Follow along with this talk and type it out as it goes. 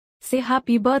say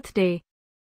happy birthday.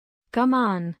 Come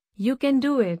on, you can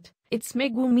do it. It's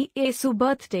Megumi's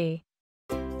birthday.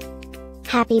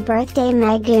 Happy birthday,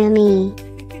 Megumi.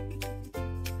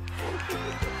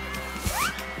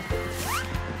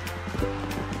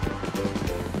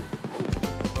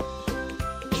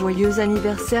 Joyeux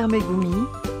anniversaire, Megumi.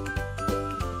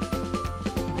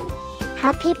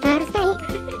 Happy birthday,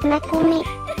 Megumi.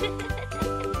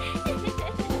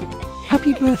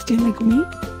 Happy birthday,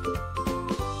 Megumi.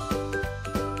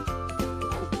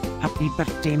 Happy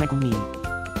birthday, Megumi.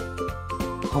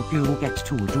 Hope you get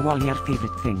to do all your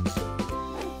favorite things.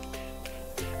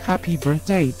 Happy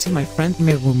birthday to my friend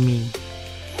Megumi.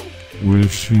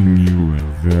 Wishing you a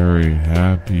very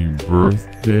happy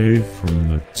birthday from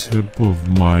the tip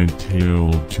of my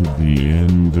tail to the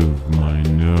end of my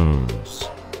nose.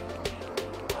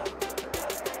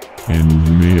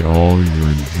 And may all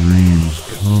your dreams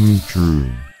come true.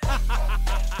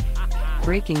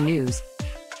 Breaking news.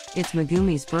 It's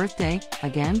Megumi's birthday,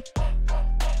 again?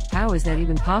 How is that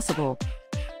even possible?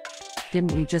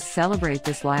 Didn't we just celebrate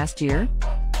this last year?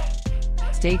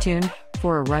 Stay tuned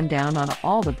for a rundown on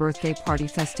all the birthday party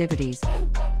festivities.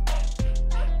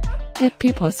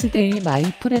 Happy birthday, my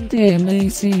friend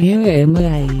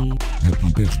MACUMI.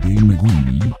 Happy birthday,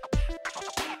 Megumi.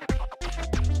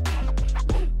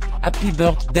 Happy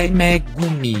birthday,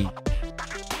 Megumi.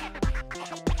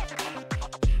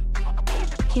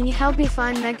 Can you help me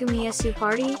find Megumi's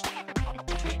party?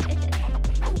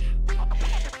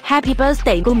 Happy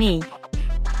birthday, Gumi.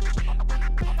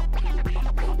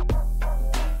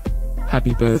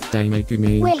 Happy birthday,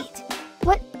 Megumi. Wait,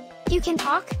 what? You can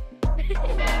talk?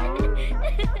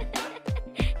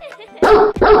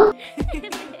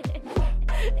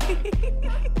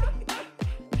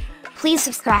 Please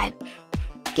subscribe,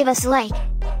 give us a like,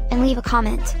 and leave a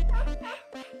comment.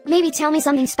 Maybe tell me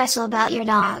something special about your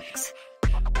dogs.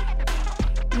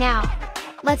 Now,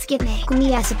 let's get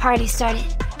Megumi's party started.